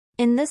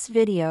In this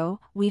video,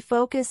 we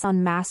focus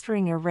on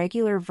mastering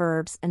irregular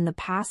verbs in the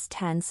past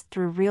tense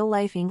through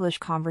real-life English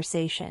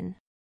conversation.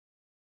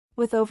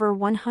 With over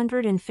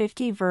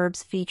 150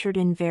 verbs featured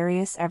in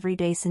various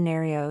everyday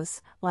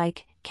scenarios,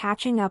 like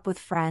catching up with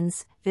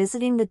friends,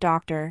 visiting the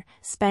doctor,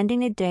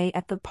 spending a day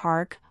at the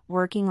park,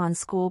 working on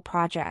school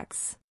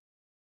projects.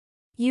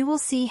 You will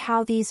see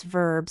how these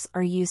verbs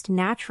are used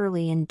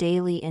naturally in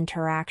daily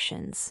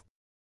interactions.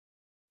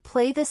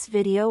 Play this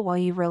video while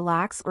you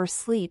relax or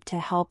sleep to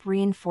help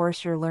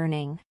reinforce your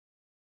learning.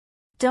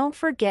 Don't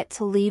forget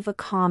to leave a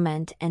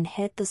comment and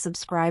hit the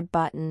subscribe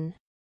button.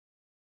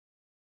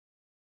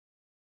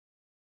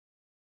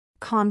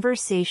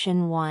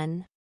 Conversation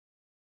 1.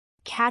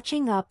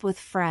 Catching up with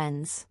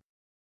friends.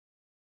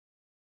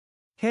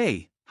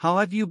 Hey, how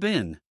have you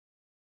been?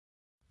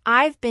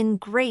 I've been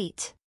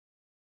great.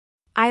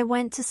 I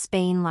went to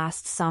Spain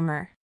last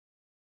summer.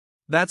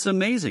 That's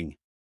amazing.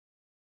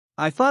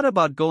 I thought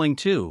about going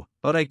too,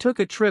 but I took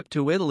a trip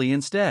to Italy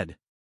instead.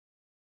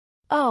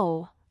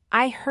 Oh,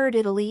 I heard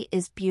Italy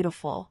is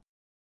beautiful.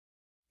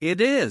 It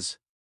is.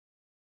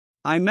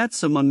 I met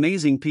some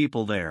amazing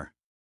people there.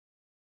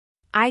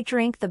 I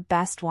drank the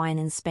best wine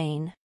in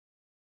Spain.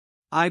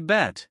 I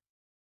bet.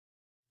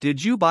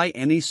 Did you buy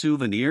any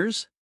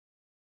souvenirs?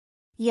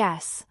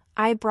 Yes,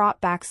 I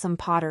brought back some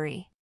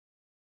pottery.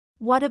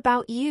 What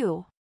about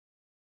you?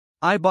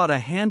 I bought a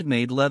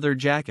handmade leather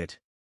jacket.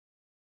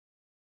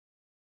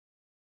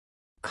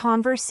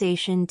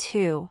 Conversation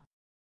 2.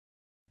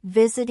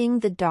 Visiting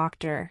the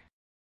doctor.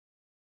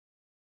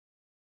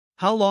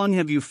 How long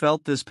have you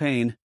felt this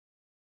pain?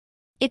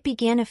 It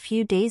began a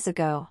few days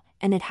ago,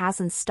 and it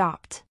hasn't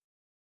stopped.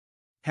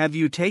 Have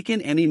you taken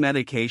any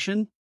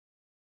medication?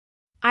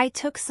 I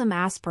took some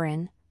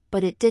aspirin,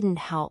 but it didn't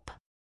help.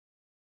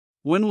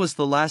 When was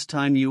the last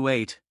time you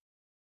ate?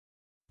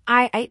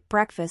 I ate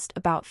breakfast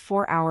about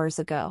 4 hours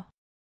ago.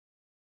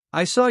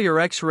 I saw your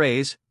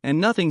x-rays, and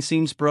nothing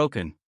seems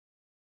broken.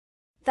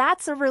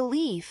 That's a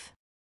relief.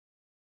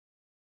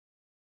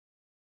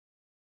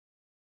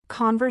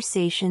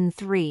 Conversation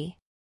 3.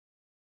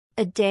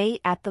 A day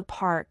at the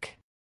park.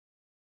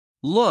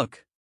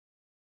 Look!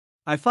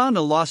 I found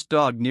a lost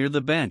dog near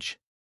the bench.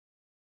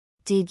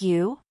 Did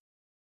you?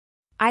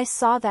 I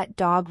saw that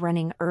dog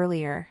running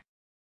earlier.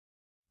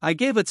 I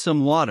gave it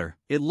some water,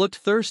 it looked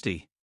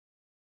thirsty.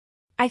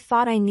 I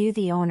thought I knew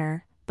the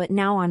owner, but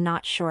now I'm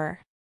not sure.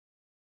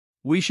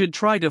 We should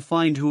try to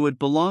find who it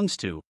belongs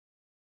to.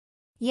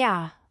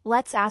 Yeah,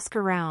 let's ask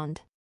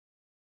around.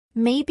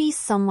 Maybe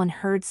someone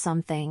heard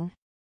something.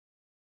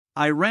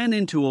 I ran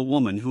into a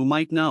woman who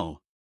might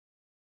know.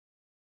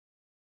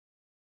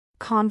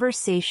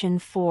 Conversation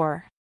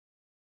 4.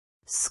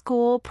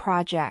 School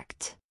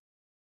project.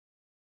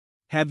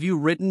 Have you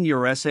written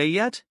your essay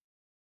yet?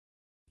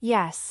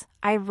 Yes,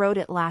 I wrote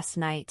it last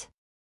night.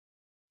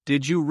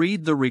 Did you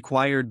read the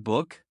required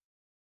book?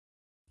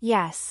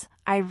 Yes,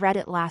 I read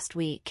it last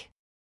week.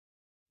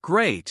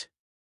 Great!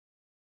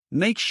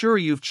 Make sure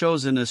you've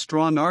chosen a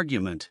strong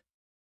argument.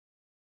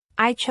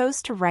 I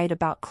chose to write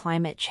about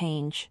climate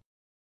change.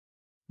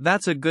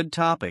 That's a good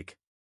topic.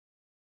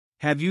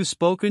 Have you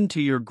spoken to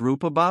your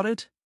group about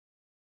it?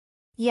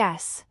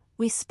 Yes,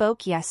 we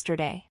spoke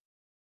yesterday.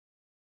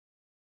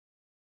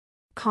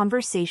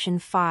 Conversation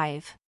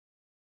 5.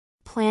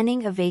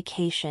 Planning a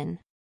vacation.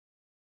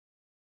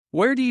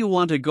 Where do you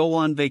want to go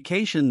on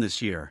vacation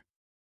this year?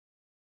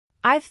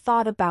 I've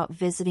thought about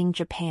visiting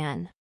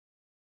Japan.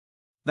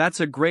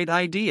 That's a great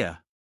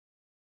idea.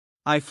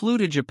 I flew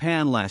to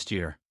Japan last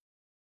year.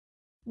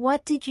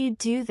 What did you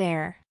do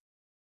there?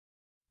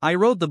 I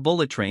rode the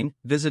bullet train,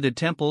 visited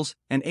temples,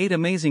 and ate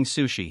amazing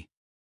sushi.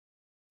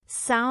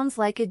 Sounds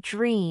like a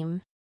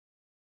dream.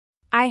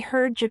 I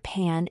heard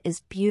Japan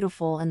is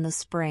beautiful in the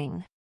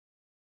spring.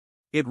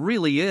 It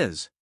really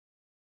is.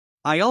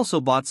 I also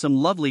bought some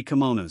lovely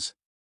kimonos.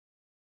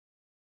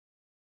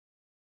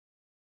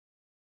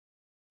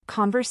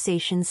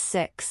 Conversation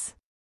 6.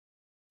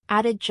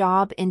 At a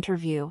job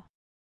interview.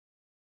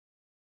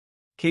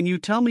 Can you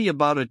tell me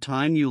about a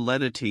time you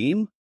led a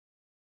team?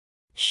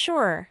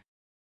 Sure.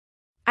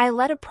 I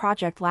led a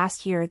project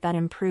last year that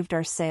improved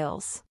our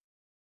sales.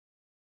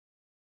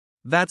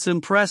 That's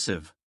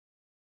impressive.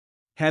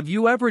 Have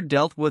you ever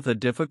dealt with a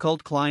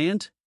difficult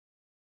client?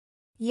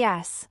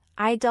 Yes,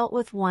 I dealt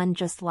with one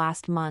just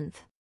last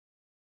month.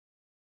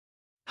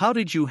 How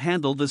did you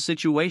handle the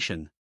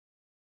situation?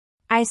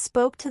 I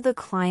spoke to the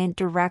client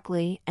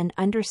directly and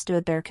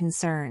understood their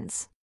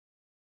concerns.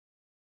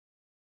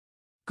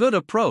 Good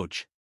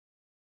approach.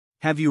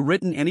 Have you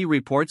written any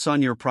reports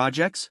on your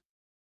projects?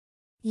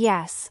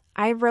 Yes,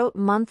 I wrote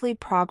monthly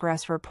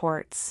progress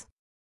reports.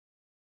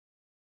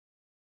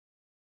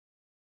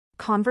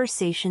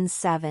 Conversation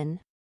 7.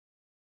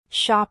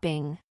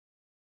 Shopping.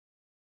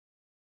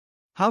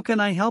 How can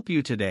I help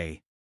you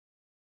today?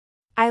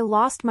 I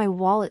lost my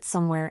wallet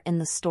somewhere in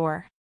the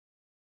store.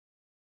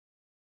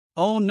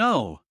 Oh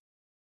no!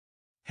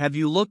 Have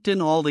you looked in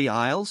all the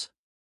aisles?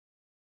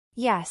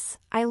 Yes,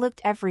 I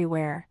looked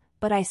everywhere,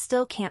 but I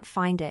still can't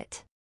find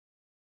it.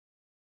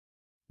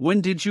 When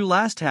did you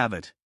last have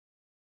it?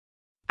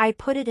 I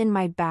put it in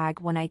my bag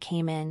when I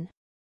came in.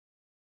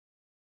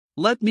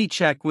 Let me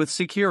check with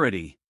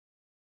security.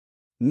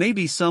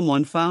 Maybe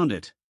someone found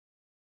it.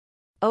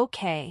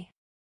 Okay.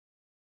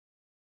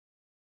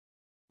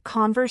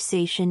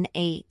 Conversation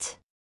 8.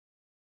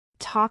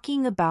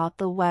 Talking about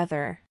the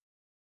weather.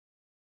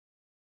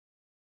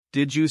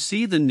 Did you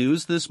see the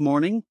news this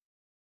morning?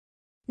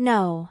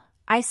 No,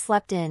 I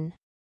slept in.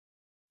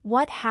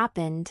 What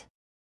happened?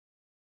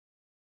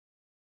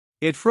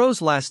 It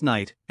froze last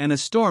night, and a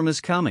storm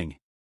is coming.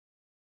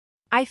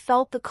 I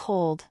felt the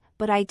cold,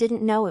 but I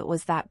didn't know it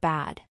was that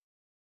bad.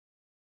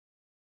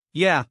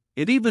 Yeah,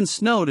 it even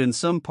snowed in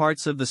some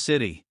parts of the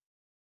city.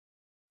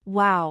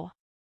 Wow.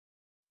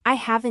 I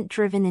haven't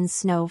driven in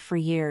snow for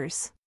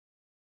years.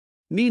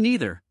 Me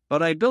neither,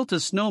 but I built a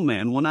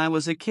snowman when I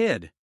was a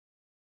kid.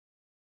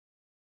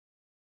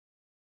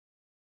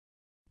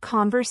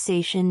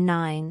 Conversation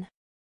 9.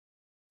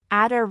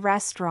 At a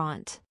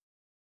restaurant.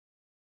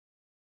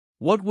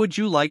 What would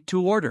you like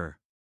to order?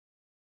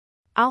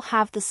 I'll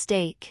have the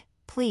steak,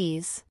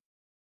 please.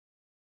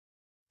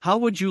 How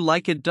would you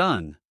like it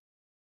done?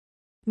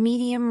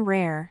 Medium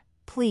rare,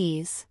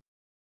 please.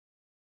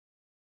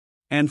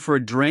 And for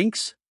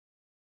drinks?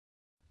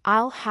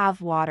 I'll have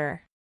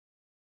water.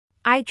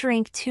 I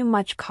drank too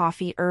much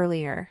coffee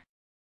earlier.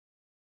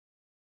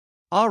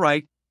 All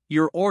right,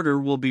 your order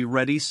will be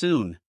ready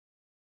soon.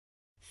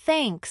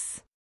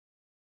 Thanks.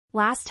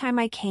 Last time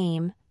I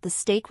came, the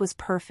steak was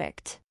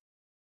perfect.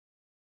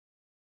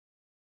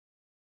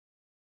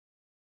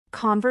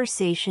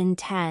 Conversation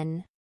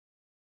 10.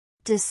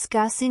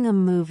 Discussing a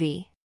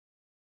movie.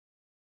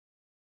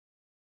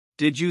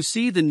 Did you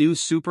see the new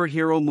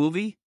superhero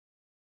movie?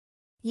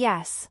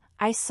 Yes,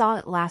 I saw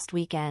it last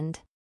weekend.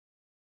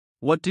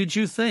 What did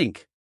you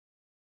think?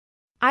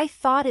 I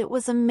thought it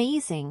was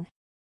amazing.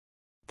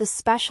 The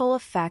special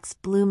effects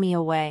blew me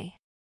away.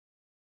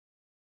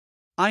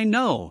 I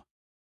know.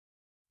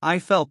 I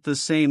felt the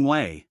same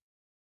way.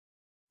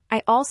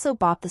 I also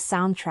bought the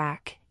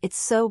soundtrack, it's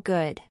so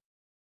good.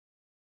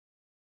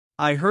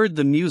 I heard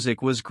the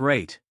music was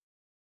great.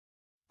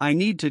 I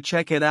need to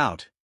check it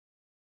out.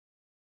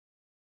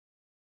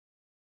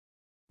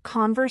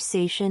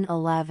 Conversation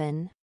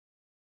 11.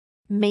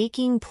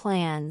 Making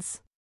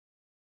plans.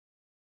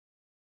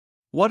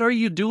 What are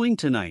you doing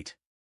tonight?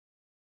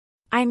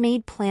 I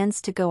made plans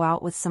to go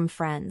out with some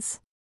friends.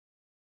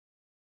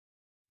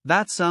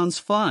 That sounds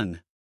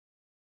fun.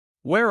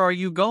 Where are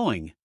you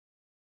going?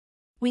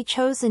 We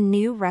chose a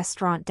new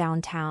restaurant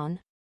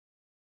downtown.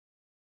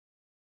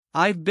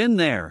 I've been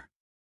there.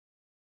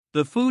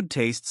 The food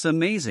tastes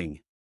amazing.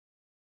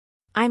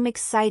 I'm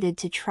excited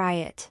to try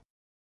it.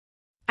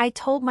 I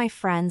told my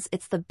friends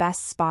it's the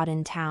best spot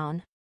in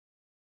town.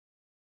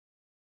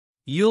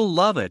 You'll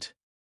love it.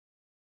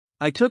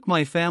 I took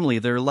my family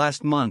there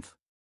last month.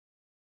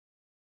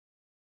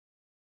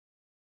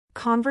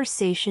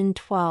 Conversation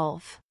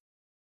 12.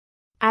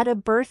 At a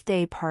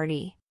birthday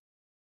party.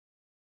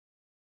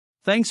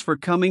 Thanks for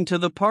coming to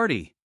the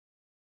party.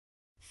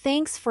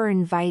 Thanks for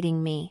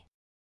inviting me.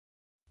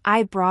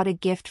 I brought a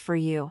gift for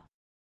you.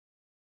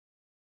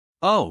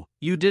 Oh,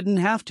 you didn't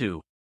have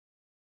to.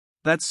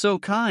 That's so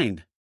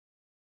kind.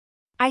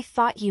 I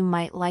thought you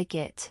might like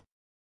it.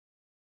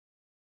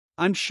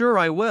 I'm sure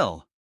I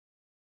will.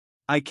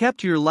 I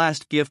kept your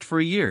last gift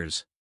for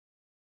years.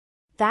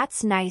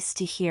 That's nice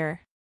to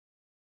hear.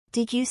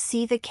 Did you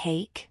see the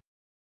cake?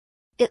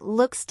 It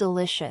looks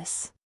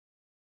delicious.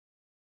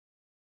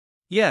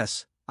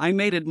 Yes, I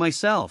made it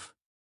myself.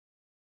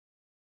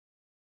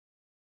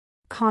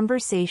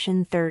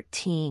 Conversation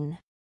 13.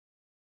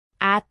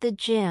 At the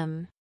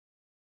gym.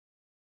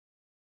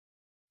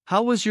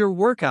 How was your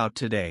workout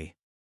today?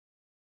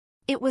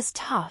 It was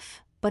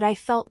tough, but I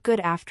felt good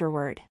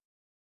afterward.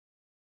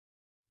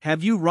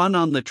 Have you run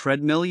on the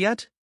treadmill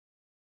yet?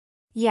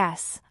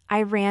 Yes,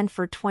 I ran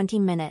for 20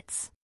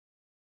 minutes.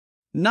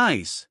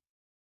 Nice.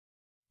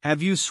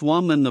 Have you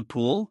swum in the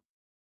pool?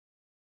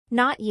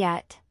 Not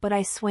yet, but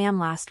I swam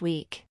last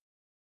week.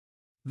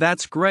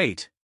 That's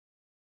great.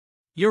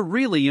 You're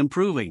really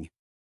improving.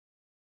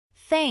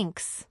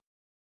 Thanks.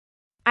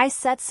 I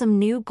set some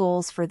new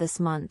goals for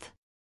this month.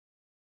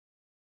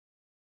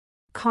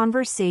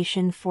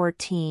 Conversation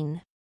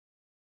 14.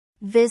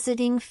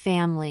 Visiting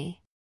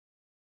family.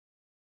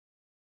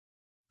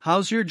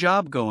 How's your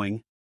job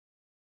going?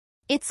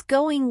 It's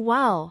going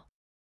well.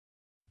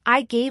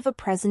 I gave a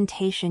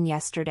presentation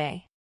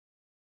yesterday.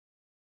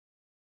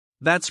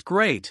 That's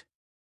great.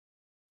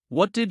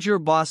 What did your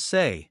boss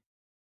say?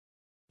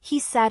 He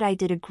said I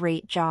did a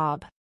great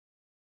job.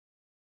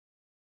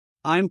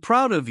 I'm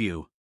proud of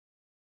you.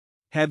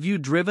 Have you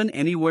driven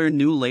anywhere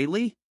new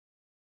lately?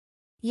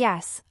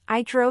 Yes,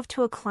 I drove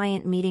to a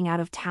client meeting out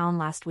of town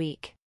last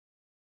week.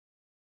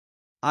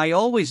 I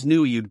always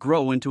knew you'd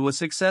grow into a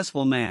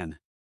successful man.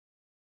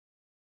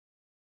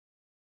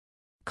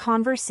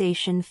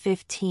 Conversation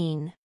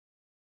 15.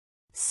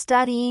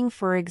 Studying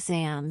for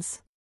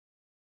exams.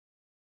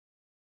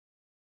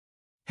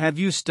 Have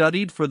you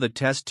studied for the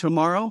test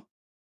tomorrow?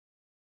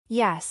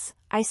 Yes,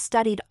 I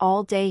studied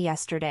all day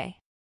yesterday.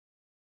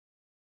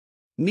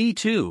 Me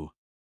too.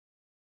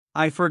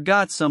 I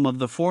forgot some of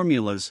the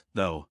formulas,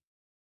 though.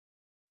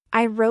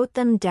 I wrote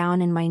them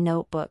down in my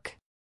notebook.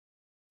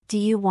 Do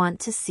you want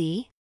to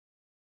see?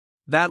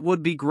 That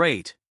would be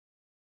great.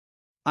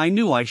 I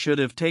knew I should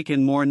have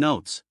taken more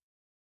notes.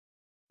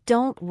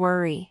 Don't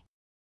worry.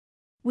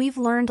 We've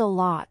learned a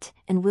lot,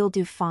 and we'll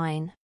do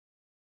fine.